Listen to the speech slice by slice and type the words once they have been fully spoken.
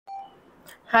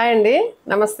Hi అండి,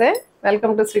 నమస్తే.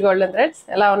 Welcome to Shri golden threads.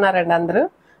 ఎలా ఉన్నారండి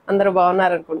అందరూ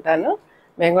బాగున్నారనుకుంటాను.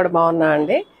 మేము కూడా బాగున్నాం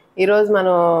అండి. ఈరోజు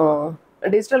మనం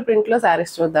డిజిటల్ ప్రింట్లో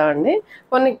శారీస్ చూద్దామండి.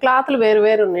 కొన్ని క్లాత్లు వేరు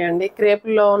వేరు ఉన్నాయండి.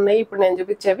 క్రేపుల్లో ఉన్నాయి, ఇప్పుడు నేను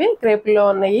చూపించేవి క్రేపుల్లో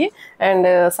ఉన్నాయి, అండ్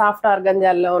సాఫ్ట్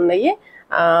ఆర్గంజాల్లో ఉన్నాయి,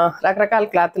 రకరకాల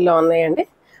క్లాత్ల్లో ఉన్నాయండి.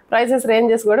 ప్రైసెస్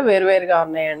రేంజెస్ కూడా వేరువేరుగా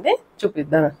ఉన్నాయండి.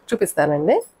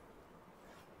 చూపిస్తానండి.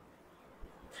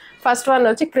 ఫస్ట్ వన్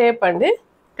వచ్చి క్రేప్ అండి.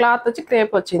 క్లాత్ వచ్చి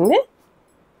క్రేప్ వచ్చింది.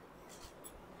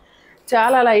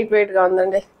 చాలా లైట్ వెయిట్గా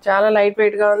ఉందండి, చాలా లైట్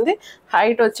వెయిట్గా ఉంది.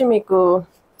 హైట్ వచ్చి మీకు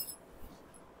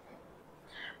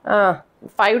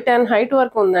 5'10" హైట్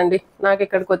వరకు ఉందండి. నాకు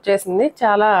ఇక్కడికి వచ్చేసింది.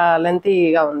 చాలా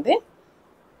లెంతీగా ఉంది,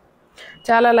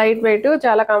 చాలా లైట్ వెయిట్,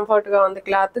 చాలా కంఫర్ట్గా ఉంది.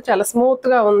 క్లాత్ చాలా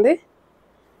స్మూత్గా ఉంది.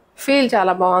 ఫీల్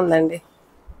చాలా బాగుందండి.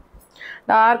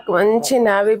 డార్క్ మంచి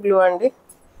నావీ బ్లూ అండి.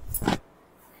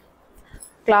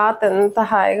 క్లాత్ ఎంత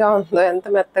హాయిగా ఉందో, ఎంత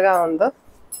మెత్తగా ఉందో.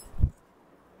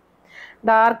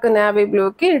 డార్క్ నావీ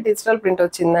బ్లూకి డిజిటల్ ప్రింట్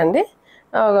వచ్చిందండి.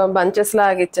 బంచెస్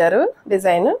లాగా ఇచ్చారు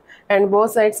design. And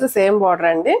both sides same border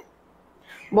అండి.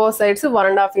 బోత్ సైడ్స్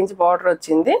 1.5 ఇంచ్ బార్డర్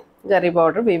వచ్చింది, zari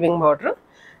border, weaving border.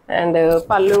 And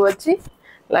పళ్ళు వచ్చి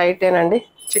లైటేనండి,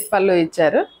 చిక్ పళ్ళు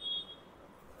ఇచ్చారు.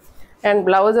 అండ్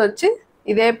బ్లౌజ్ వచ్చి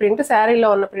ఇదే ప్రింట్, శారీలో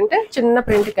ఉన్న ప్రింట్ చిన్న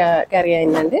ప్రింట్ క్యారీ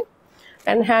అయిందండి.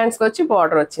 అండ్ హ్యాండ్స్కి వచ్చి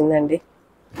బార్డర్ వచ్చిందండి.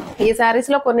 ఈ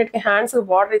శారీస్లో కొన్నిటికి హ్యాండ్స్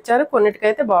బార్డర్ ఇచ్చారు,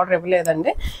 కొన్నిటికైతే బార్డర్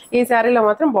ఇవ్వలేదండి. ఈ శారీలో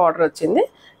మాత్రం బార్డర్ వచ్చింది.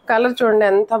 కలర్ చూడండి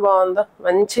ఎంత బాగుందో,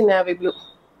 మంచి నేవీ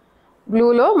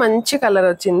బ్లూలో మంచి కలర్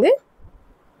వచ్చింది.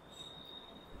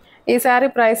 ఈ శారీ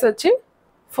ప్రైస్ వచ్చి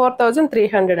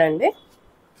 4300 అండి.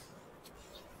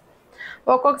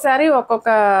 ఒక్కొక్క శారీ ఒక్కొక్క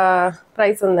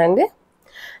ప్రైస్ ఉందండి.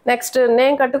 నెక్స్ట్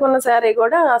నేను కట్టుకున్న శారీ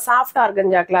కూడా సాఫ్ట్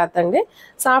ఆర్గంజా క్లాత్ అండి.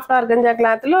 సాఫ్ట్ ఆర్గంజా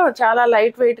క్లాత్లో చాలా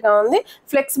లైట్ వెయిట్గా ఉంది,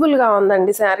 ఫ్లెక్సిబుల్గా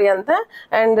ఉందండి శారీ అంతా.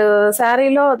 అండ్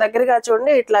శారీలో దగ్గరగా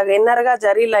చూడండి, ఇట్లా ఇన్నర్గా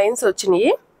జరీ లైన్స్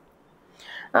వచ్చినాయి.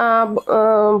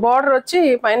 బార్డర్ వచ్చి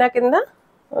పైన కింద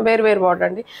వేరు బార్డర్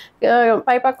అండి.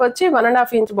 పైపక్క వచ్చి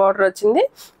 1.5 ఇంచ్ బార్డర్ వచ్చింది.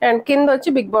 అండ్ కింద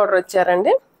వచ్చి బిగ్ బార్డర్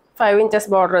వచ్చారండి, 5 ఇంచెస్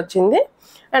బార్డర్ వచ్చింది.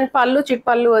 అండ్ పళ్ళు చిట్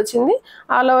పళ్ళు వచ్చింది.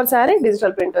 All over sari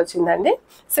digital print వచ్చిందండి.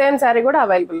 సేమ్ శారీ కూడా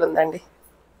అవైలబుల్ ఉందండి.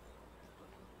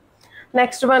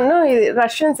 నెక్స్ట్ వన్ ఇది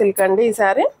రష్యన్ సిల్క్ అండి. ఈ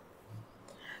శారీ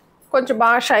కొంచెం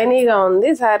బాగా షైనీగా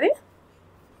ఉంది శారీ.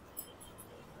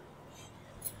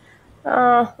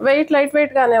 వెయిట్ లైట్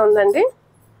వెయిట్గానే ఉందండి.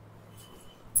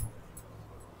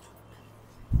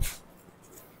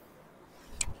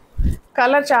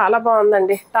 కలర్ చాలా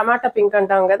బాగుందండి. టమాటా పింక్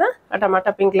అంటాం కదా, ఆ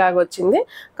టమాటా పింక్ లాగా వచ్చింది.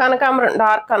 కనకాంబరం,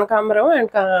 డార్క్ కనకాంబరం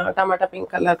and tomato pink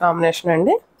colour combination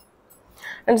అండి.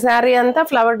 అండ్ శారీ అంతా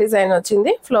ఫ్లవర్ డిజైన్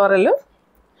వచ్చింది, ఫ్లోరల్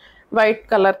వైట్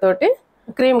కలర్ తోటి,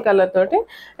 క్రీమ్ కలర్ తోటి.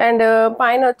 అండ్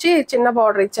పైన వచ్చి చిన్న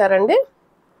బార్డర్ ఇచ్చారండి,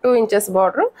 2 ఇంచెస్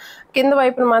బార్డర్. కింద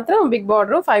వైపున మాత్రం బిగ్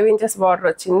బార్డర్, 5 ఇంచెస్ బార్డర్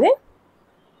వచ్చింది.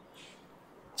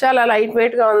 చాలా లైట్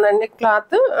వెయిట్గా ఉందండి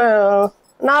క్లాత్.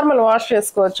 నార్మల్ వాష్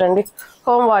చేసుకోవచ్చు అండి,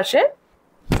 హోమ్ వాషే.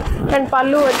 అండ్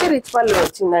పళ్ళు వచ్చి రిచ్ పళ్ళు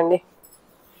వచ్చిందండి.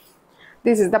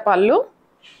 దిస్ ఇస్ ద పళ్ళు.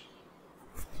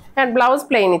 అండ్ బ్లౌజ్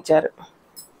ప్లెయిన్ ఇచ్చారు.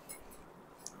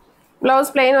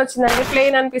 బ్లౌజ్ ప్లెయిన్ వచ్చిందండి.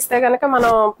 ప్లెయిన్ అనిపిస్తే కనుక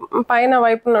మనం పైన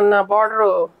వైపున ఉన్న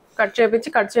బార్డరు కట్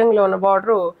చేపించి, కట్ చెంగులో ఉన్న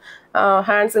బార్డరు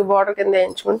హ్యాండ్స్ బార్డర్ కింద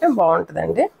వేయించుకుంటే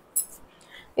బాగుంటుందండి.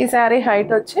 ఈ శారీ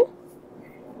హైట్ వచ్చి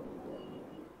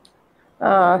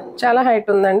చాలా హైట్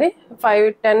ఉందండి.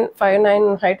 5'10", 5'9"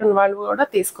 హైట్ ఉన్న వాళ్ళు కూడా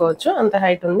తీసుకోవచ్చు, అంత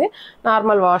హైట్ ఉంది.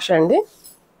 నార్మల్ వాష్ అండి.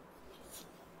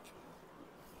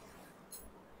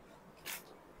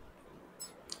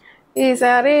 ఈ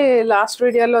శారీ లాస్ట్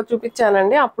వీడియోలో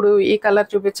చూపించానండి, అప్పుడు ఈ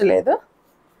కలర్ చూపించలేదు,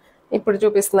 ఇప్పుడు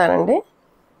చూపిస్తున్నానండి.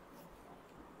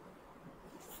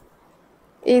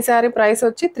 ఈ శారీ ప్రైస్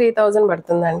వచ్చి 3000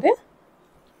 పడుతుందండి.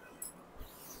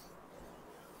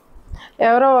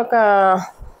 ఎవరో ఒక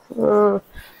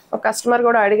కస్టమర్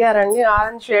కూడా అడిగారండి,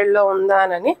 ఆరెంజ్ షేడ్లో ఉందా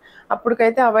అని.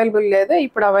 అప్పటికైతే అవైలబుల్ లేదు,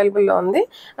 ఇప్పుడు అవైలబుల్లో ఉంది.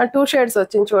 2 షేడ్స్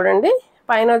వచ్చింది చూడండి.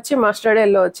 పైన వచ్చి మస్టర్డ్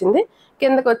ఎల్లో వచ్చింది,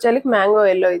 కిందకి వచ్చేకి మ్యాంగో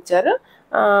ఎల్లో ఇచ్చారు.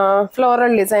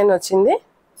 ఫ్లోరల్ డిజైన్ వచ్చింది.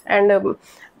 And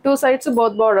 2 sides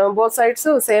both sides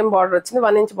same border వచ్చింది,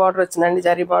 1 ఇంచ్ బార్డర్ వచ్చిందండి,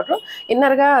 జరీ బార్డర్.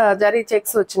 ఇన్నర్గా జరీ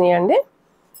చెక్స్ వచ్చినాయి అండి.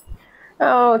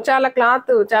 చాలా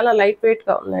క్లాత్ చాలా లైట్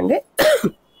వెయిట్గా ఉందండి.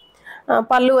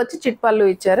 పళ్ళు వచ్చి చిట్ పళ్ళు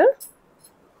ఇచ్చారు.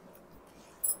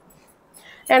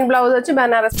 అండ్ బ్లౌజ్ వచ్చి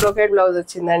బనారస్ బ్రోకేడ్ బ్లౌజ్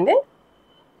వచ్చిందండి.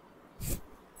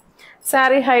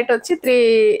 శారీ హైట్ వచ్చి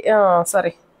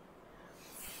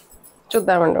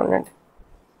చూద్దామండి, ఉండండి.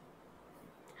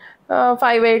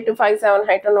 5'8", 5'7"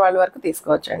 హైట్ ఉన్న వాళ్ళ వరకు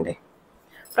తీసుకోవచ్చండి.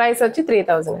 ప్రైస్ వచ్చి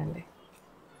 3000 అండి.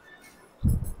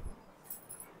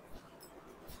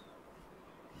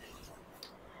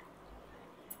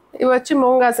 ఇవి వచ్చి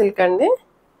మూంగా సిల్క్ అండి.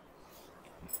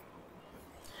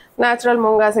 న్యాచురల్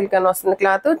ముంగా సిల్క్ అని వస్తుంది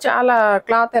క్లాత్. చాలా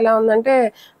క్లాత్ ఎలా ఉందంటే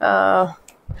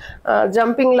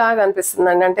జంపింగ్ లాగా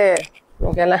అనిపిస్తుందండి. అంటే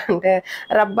మీకు ఎలా అంటే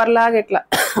రబ్బర్ లాగా ఇట్లా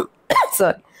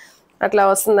సారీ అట్లా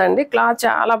వస్తుందండి. క్లాత్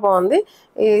చాలా బాగుంది.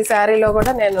 ఈ శారీలో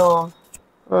కూడా నేను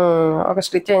ఒక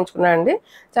స్టిచ్ చేయించుకున్నాను అండి.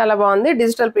 చాలా బాగుంది.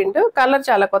 Digital print. కలర్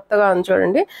చాలా కొత్తగా ఉంది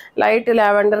చూడండి. లైట్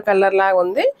లావెండర్ కలర్ లాగా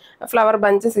ఉంది. ఫ్లవర్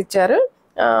బంచెస్ ఇచ్చారు.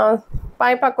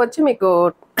 పై పక్క వచ్చి మీకు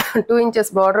 2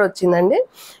 ఇంచెస్ బార్డర్ వచ్చిందండి.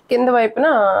 కింద వైపున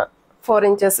 4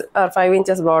 ఇంచెస్ 5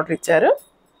 ఇంచెస్ బార్డర్ ఇచ్చారు.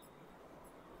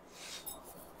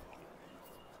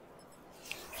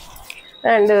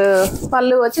 అండ్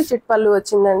పళ్ళు వచ్చి చిట్ పళ్ళు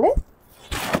వచ్చిందండి.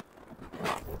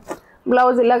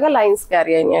 బ్లౌజ్ ఇలాగా లైన్స్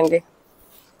క్యారీ అయినాయండి.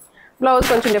 బ్లౌజ్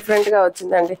కొంచెం డిఫరెంట్గా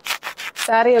వచ్చిందండి.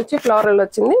 శారీ వచ్చి ఫ్లోరల్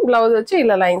వచ్చింది. బ్లౌజ్ వచ్చి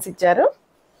ఇలా లైన్స్ ఇచ్చారు.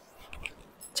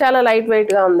 చాలా లైట్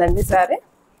వెయిట్గా ఉందండి శారీ.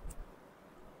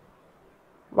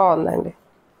 బాగుందండి.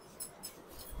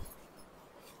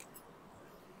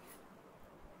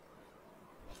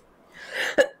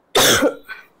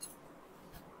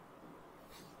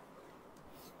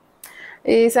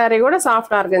 ఈ శారీ కూడా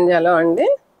సాఫ్ట్ ఆర్గంజాలో అండి.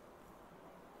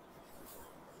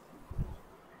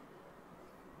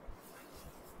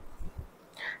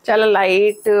 చాలా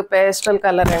లైట్ పేస్టల్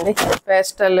కలర్ అండి.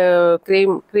 పేస్టల్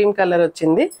క్రీమ్ కలర్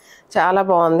వచ్చింది. చాలా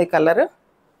బాగుంది కలర్.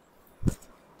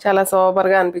 చాలా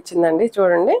సూపర్గా అనిపించిందండి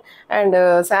చూడండి. అండ్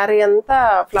శారీ అంతా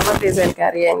ఫ్లవర్ డిజైన్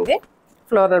క్యారీ అయింది.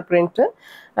 Floral print.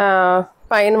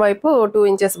 పైన వైపు 2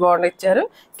 ఇంచెస్ బార్డర్ ఇచ్చారు.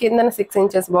 కిందన 6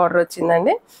 ఇంచెస్ బార్డర్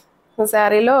వచ్చిందండి.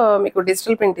 శారీలో మీకు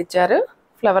డిజిటల్ ప్రింట్ ఇచ్చారు.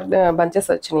 ఫ్లవర్ బంచెస్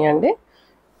వచ్చినాయండి.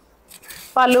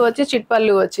 పళ్ళు వచ్చి చిట్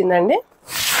పళ్ళు వచ్చిందండి.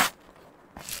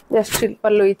 జస్ట్ చిట్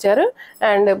పళ్ళు ఇచ్చారు.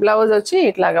 అండ్ బ్లౌజ్ వచ్చి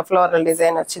ఇట్లాగా ఫ్లోరల్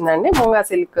డిజైన్ వచ్చిందండి. ముంగా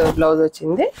సిల్క్ బ్లౌజ్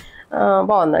వచ్చింది.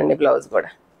 బాగుందండి బ్లౌజ్ కూడా.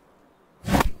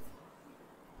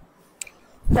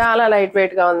 చాలా లైట్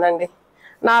వెయిట్గా ఉందండి.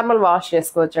 నార్మల్ వాష్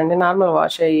చేసుకోవచ్చు అండి. నార్మల్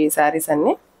వాష్ అయ్యి శారీస్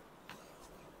అన్నీ.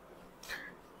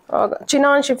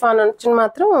 చినాన్ షిఫాన్ వచ్చిన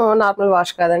మాత్రం నార్మల్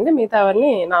వాష్ కాదండి. మిగతావన్నీ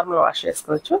నార్మల్ వాష్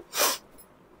చేసుకోవచ్చు.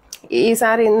 ఈ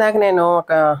శారీ ఇందాక నేను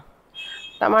ఒక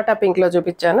టమాటా పింక్లో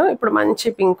చూపించాను. ఇప్పుడు మంచి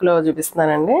పింక్లో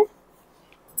చూపిస్తున్నానండి.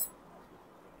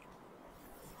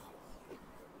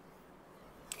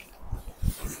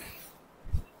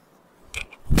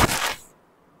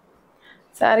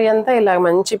 శారీ అంతా ఇలా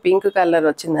మంచి పింక్ కలర్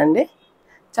వచ్చిందండి.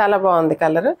 చాలా బాగుంది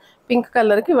కలర్. పింక్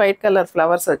కలర్కి వైట్ కలర్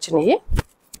ఫ్లవర్స్ వచ్చినాయి.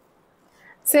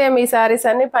 సేమ్ ఈ శారీస్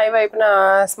అన్ని పై వైపున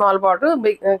స్మాల్ బార్డర్,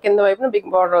 కింద వైపున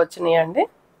బిగ్ బార్డర్ వచ్చినాయి అండి.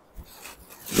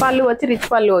 పళ్ళు వచ్చి రిచ్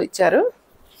పళ్ళు ఇచ్చారు.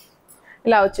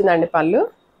 ఇలా వచ్చిందండి పళ్ళు.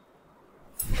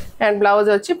 అండ్ బ్లౌజ్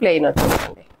వచ్చి ప్లెయిన్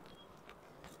వచ్చిందండి.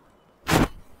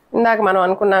 ఇందాక మనం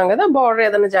అనుకున్నాం కదా, బార్డర్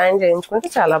ఏదైనా జాయిన్ చేయించుకుంటే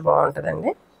చాలా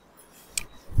బాగుంటుందండి.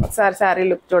 ఒకసారి శారీ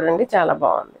లుక్ చూడండి. చాలా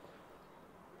బాగుంది.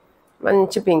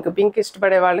 మంచి పింక్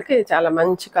ఇష్టపడే వాళ్ళకి చాలా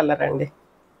మంచి కలర్ అండి.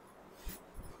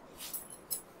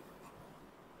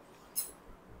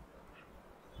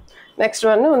 Next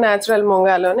one natural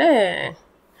ముంగాలోనే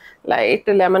light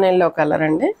lemon yellow colour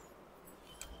అండి.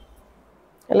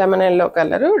 Lemon yellow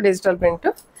colour digital print.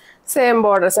 Same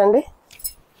borders అండి.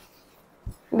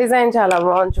 డిజైన్ చాలా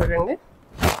బాగుంది చూడండి.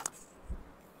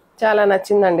 చాలా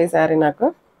నచ్చిందండి ఈ శారీ నాకు.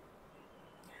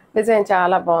 డిజైన్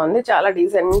చాలా బాగుంది. చాలా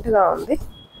డీసెంట్గా ఉంది.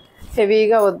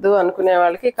 హెవీగా వద్దు అనుకునే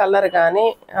వాళ్ళకి కలర్ కానీ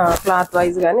క్లాత్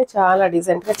వైజ్ కానీ చాలా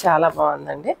డీసెంట్గా చాలా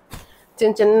బాగుందండి.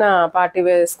 చిన్న చిన్న పార్టీ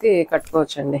వేర్స్కి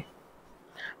కట్టుకోవచ్చండి.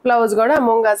 బ్లౌజ్ కూడా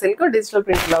munga silk digital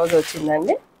print blouse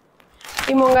వచ్చిందండి.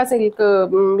 ఈ ముంగా సిల్క్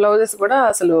బ్లౌజెస్ కూడా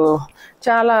అసలు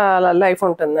చాలా లైఫ్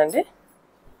ఉంటుందండి.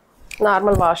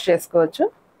 నార్మల్ వాష్ చేసుకోవచ్చు.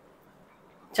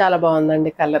 చాలా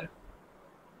బాగుందండి colour.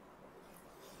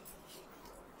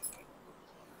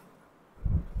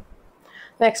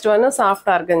 Next one soft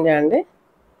organza అండి.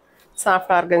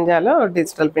 Soft ఆర్గంజాలో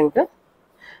digital print.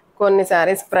 కొన్ని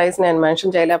శారీస్ ప్రైస్ నేను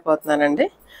మెన్షన్ చేయలేకపోతున్నానండి.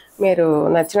 మీరు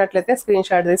నచ్చినట్లయితే స్క్రీన్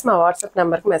షాట్ తీసి మా వాట్సాప్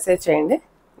నెంబర్కి మెసేజ్ చేయండి.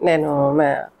 నేను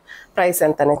ప్రైస్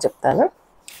ఎంతనే చెప్తాను.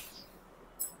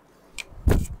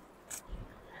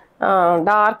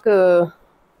 డార్క్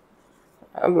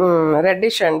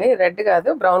రెడ్డిష్ అండి. రెడ్ కాదు,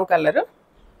 బ్రౌన్ కలరు.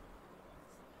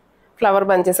 ఫ్లవర్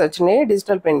బంచెస్ వచ్చినాయి.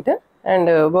 Digital print.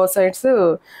 And both sides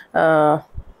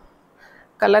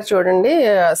colour చూడండి.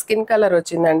 స్కిన్ కలర్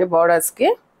వచ్చిందండి బార్డర్స్కి.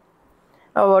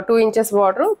 2 ఇంచెస్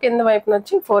బార్డర్. కింద వైపున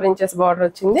వచ్చి 4 ఇంచెస్ బార్డర్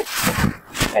వచ్చింది.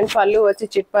 అండ్ పళ్ళు వచ్చి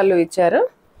చిట్ పళ్ళు ఇచ్చారు.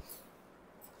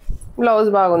 బ్లౌజ్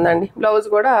బాగుందండి. బ్లౌజ్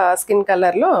కూడా స్కిన్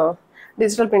కలర్లో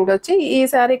డిజిటల్ ప్రింట్ వచ్చి, ఈ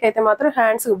శారీకి అయితే మాత్రం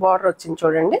హ్యాండ్స్ బార్డర్ వచ్చింది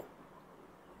చూడండి.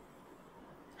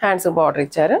 హ్యాండ్స్ బార్డర్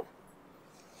ఇచ్చారు.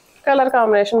 కలర్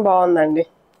కాంబినేషన్ బాగుందండి.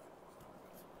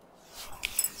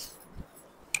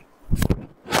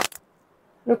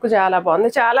 లుక్ చాలా బాగుంది,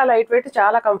 చాలా లైట్ వెయిట్,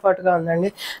 చాలా కంఫర్ట్గా ఉందండి.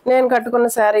 నేను కట్టుకున్న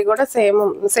శారీ కూడా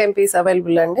సేమ్ పీస్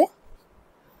అవైలబుల్ అండి.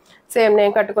 సేమ్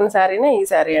నేను కట్టుకున్న శారీనే ఈ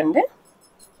శారీ అండి.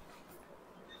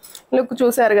 లుక్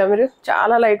చూసారుగా మీరు,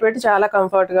 చాలా లైట్ వెయిట్, చాలా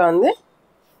కంఫర్ట్గా ఉంది.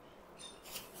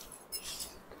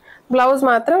 బ్లౌజ్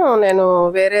మాత్రం నేను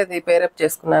వేరేది పేరప్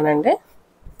చేసుకున్నానండి.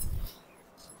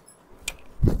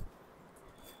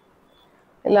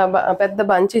 ఇలా పెద్ద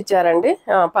బంచ్ ఇచ్చారండి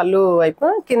పళ్ళు వైపు,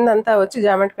 కిందంతా వచ్చి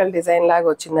జామెట్రికల్ డిజైన్ లాగా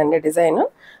వచ్చిందండి డిజైన్.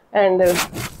 అండ్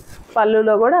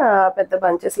పళ్ళులో కూడా పెద్ద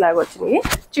బంచెస్ లాగా వచ్చినాయి.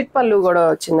 చిట్ పళ్ళు కూడా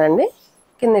వచ్చిందండి,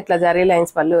 కింద ఇట్లా జరీ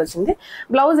లైన్స్ పళ్ళు వచ్చింది.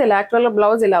 బ్లౌజ్ ఇలా యాక్చువల్గా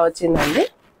బ్లౌజ్ ఇలా వచ్చిందండి.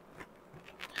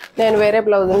 నేను వేరే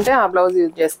బ్లౌజ్ ఉంటే ఆ బ్లౌజ్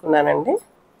యూజ్ చేసుకున్నానండి.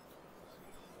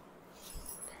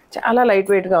 చాలా లైట్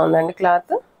వెయిట్గా ఉందండి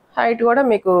క్లాత్. హైట్ కూడా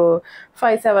మీకు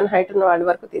 5'7" హైట్ ఉన్న వాళ్ళ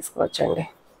వరకు తీసుకోవచ్చండి.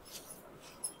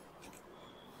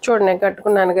 చూడండి నేను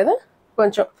కట్టుకున్నాను కదా,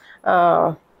 కొంచెం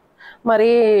మరి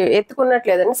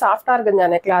ఎత్తుకున్నట్లేదండి, సాఫ్ట్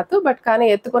ఆర్గంజానే క్లాత్, బట్ కానీ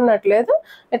ఎత్తుకున్నట్లేదు,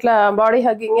 ఇట్లా బాడీ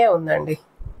హగ్గింగే ఉందండి.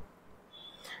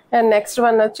 అండ్ నెక్స్ట్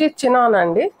వన్ వచ్చి చినాన్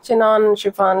అండి. చినాన్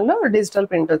షిఫాన్లో డిజిటల్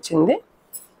ప్రింట్ వచ్చింది.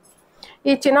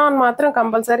 ఈ చినాన్ మాత్రం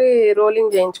కంపల్సరీ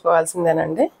రోలింగ్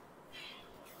చేయించుకోవాల్సిందేనండి.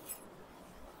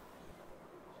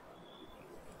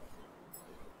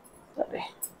 సరే,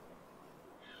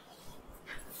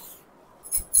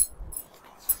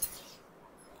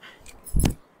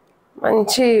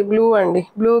 మంచి బ్లూ అండి,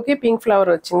 బ్లూకి పింక్ ఫ్లవర్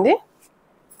వచ్చింది.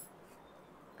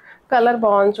 కలర్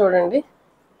బాగుంది చూడండి,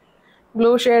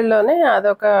 బ్లూ షేడ్లోనే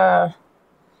అదొక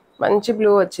మంచి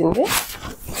బ్లూ వచ్చింది.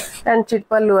 అండ్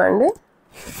చిట్పల్లు అండి,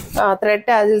 థ్రెడ్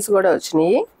ట్యాజిల్స్ కూడా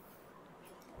వచ్చినాయి,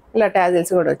 ఇలా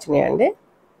ట్యాజిల్స్ కూడా వచ్చినాయి అండి.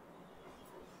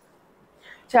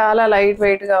 చాలా లైట్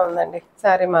వెయిట్గా ఉందండి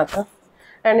శారీ మాత్రం.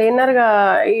 అండ్ ఇన్నర్గా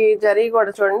ఈ జరీ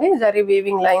కూడా చూడండి, జరీ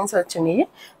వీవింగ్ లైన్స్ వచ్చినాయి.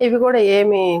 ఇవి కూడా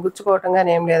ఏమి గుచ్చుకోవటం కానీ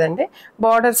ఏం లేదండి.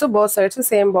 Borders both sides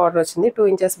same border వచ్చింది, 2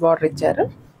 ఇంచెస్ బార్డర్ ఇచ్చారు.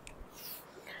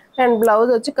 అండ్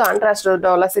బ్లౌజ్ వచ్చి కాంట్రాస్ట్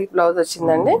డోలా సిల్క్ బ్లౌజ్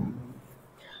వచ్చిందండి.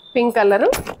 పింక్ కలరు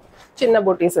చిన్న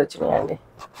బూటీస్ వచ్చినాయండి.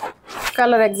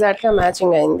 కలర్ ఎగ్జాక్ట్గా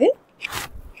మ్యాచింగ్ అయింది.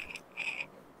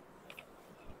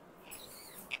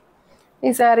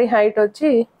 ఈ శారీ హైట్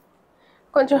వచ్చి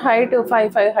కొంచెం హైట్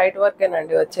 5'5" హైట్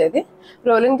వరకేనండి వచ్చేది.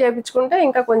 రోలింగ్ చేయించుకుంటే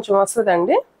ఇంకా కొంచెం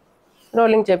వస్తుందండి,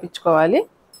 రోలింగ్ చేయించుకోవాలి.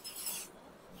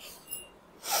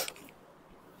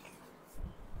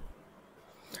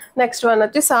 నెక్స్ట్ వన్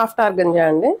వచ్చి సాఫ్ట్ ఆర్గంజా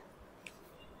అండి.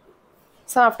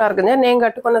 సాఫ్ట్ ఆర్గంజా నేను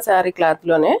కట్టుకున్న శారీ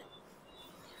క్లాత్లోనే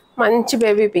మంచి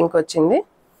బేబీ పింక్ వచ్చింది.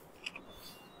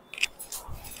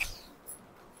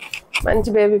 మంచి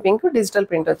బేబీ పింక్ డిజిటల్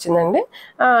ప్రింట్ వచ్చిందండి.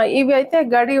 ఇవి అయితే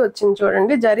గడి వచ్చింది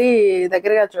చూడండి, జరీ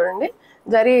దగ్గరగా చూడండి,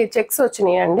 జరీ చెక్స్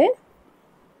వచ్చినాయి అండి.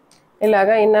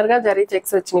 ఇలాగా ఇన్నర్గా జరీ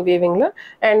చెక్స్ వచ్చినాయి వీవింగ్లో.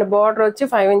 అండ్ బార్డర్ వచ్చి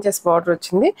 5 ఇంచెస్ బార్డర్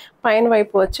వచ్చింది. పైన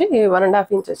వైపు వచ్చి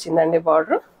 1.5 ఇంచ్ వచ్చిందండి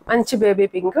బార్డర్. మంచి బేబీ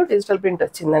పింక్ డిజిటల్ ప్రింట్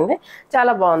వచ్చిందండి,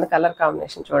 చాలా బాగుంది కలర్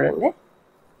కాంబినేషన్ చూడండి.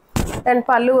 అండ్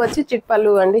పళ్ళు వచ్చి చిట్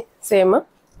పళ్ళు అండి, సేమ్.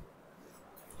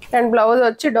 అండ్ బ్లౌజ్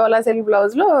వచ్చి డోలా సిల్క్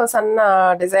బ్లౌజ్లో సన్న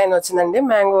డిజైన్ వచ్చిందండి,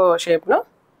 మ్యాంగో షేప్లో.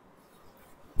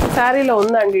 శారీలో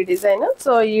ఉందండి ఈ డిజైన్,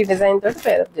 సో ఈ డిజైన్ తోటి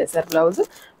పేరప్ చేశారు బ్లౌజ్.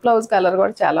 బ్లౌజ్ కలర్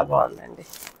కూడా చాలా బాగుందండి.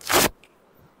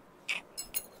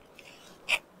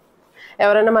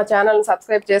 ఎవరైనా మా ఛానల్ని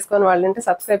సబ్స్క్రైబ్ చేసుకొని వాళ్ళు ఉంటే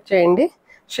సబ్స్క్రైబ్ చేయండి,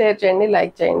 షేర్ చేయండి,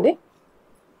 లైక్ చేయండి.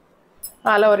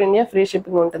 All over India free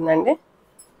shipping ఉంటుందండి.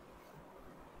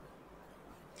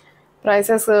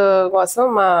 ప్రైసెస్ కోసం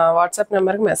మా వాట్సాప్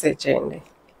నెంబర్కి మెసేజ్ చేయండి.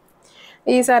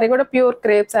 ఈ శారీ కూడా ప్యూర్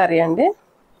క్రేప్ శారీ అండి.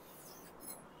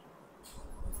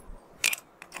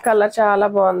 కలర్ చాలా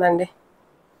బాగుందండి,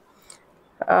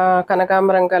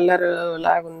 కనకాంబరం కలర్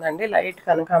లాగుందండి, లైట్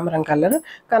కనకాంబరం కలర్.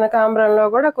 కనకాంబరంలో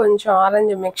కూడా కొంచెం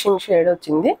ఆరెంజ్ మిక్సింగ్ షేడ్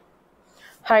వచ్చింది.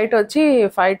 హైట్ వచ్చి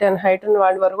 5'10" హైట్ ఉన్న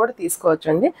వాళ్ళ వరకు కూడా తీసుకోవచ్చు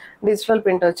అండి. డిజిటల్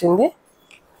ప్రింట్ వచ్చింది,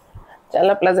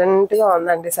 చాలా ప్లెజెంట్గా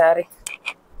ఉందండి శారీ.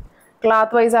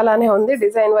 క్లాత్ వైజ్ అలానే ఉంది,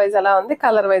 డిజైన్ వైజ్ అలా ఉంది,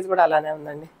 కలర్ వైజ్ కూడా అలానే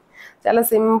ఉందండి. చాలా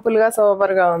సింపుల్గా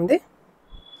సూపర్గా ఉంది.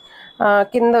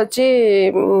 కింద వచ్చి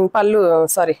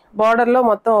బార్డర్లో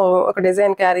మొత్తం ఒక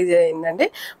డిజైన్ క్యారీ చేయిందండి.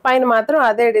 పైన మాత్రం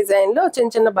అదే డిజైన్లో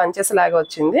చిన్న చిన్న బంచెస్ లాగా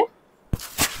వచ్చింది.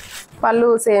 పళ్ళు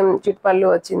సేమ్ చిట్ పళ్ళు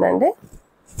వచ్చిందండి.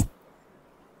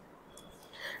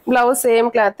 బ్లౌజ్ సేమ్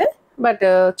క్లాత్, బట్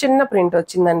చిన్న ప్రింట్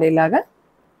వచ్చిందండి ఇలాగా.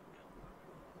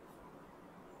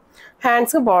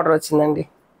 హ్యాండ్స్ బార్డర్ వచ్చిందండి.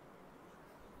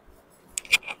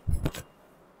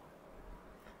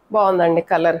 బాగుందండి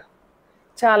కలర్,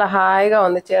 చాలా హాయిగా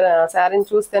ఉంది. శారీని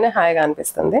చూస్తేనే హాయిగా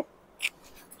అనిపిస్తుంది.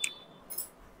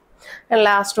 అండ్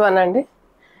లాస్ట్ వన్ అండి,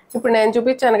 ఇప్పుడు నేను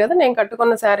చూపించాను కదా నేను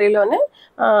కట్టుకున్న శారీలోనే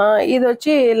ఇది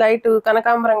వచ్చి లైట్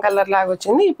కనకాంబరం కలర్ లాగా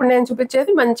వచ్చింది. ఇప్పుడు నేను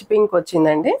చూపించేది మంచి పింక్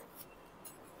వచ్చిందండి.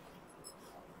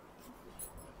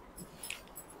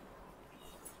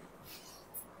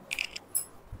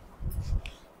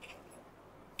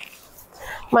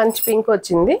 మంచి పింక్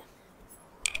వచ్చింది.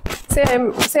 సేమ్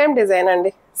సేమ్ డిజైన్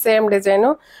అండి, same design.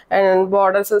 And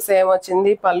borders same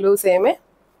వచ్చింది, పళ్ళు సేమే.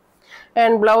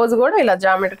 అండ్ బ్లౌజ్ కూడా ఇలా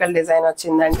జామెట్రికల్ డిజైన్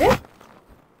వచ్చిందండి.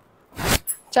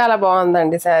 చాలా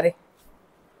బాగుందండి శారీ.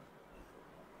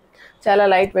 చాలా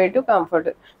లైట్ వెయిట్, కంఫర్ట్.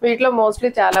 వీటిలో మోస్ట్లీ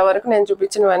చాలా వరకు నేను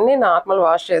చూపించినవన్నీ నార్మల్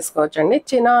వాష్ చేసుకోవచ్చు అండి.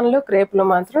 చినాన్లు క్రేప్లు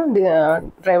మాత్రం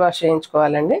డ్రై వాష్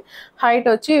చేయించుకోవాలండి. హైట్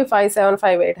వచ్చి 5'7",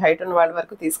 5'8" హైట్ ఉన్న వాళ్ళ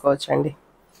వరకు తీసుకోవచ్చు అండి.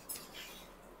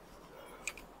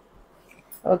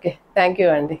 ఓకే, థ్యాంక్ యూ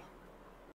అండి.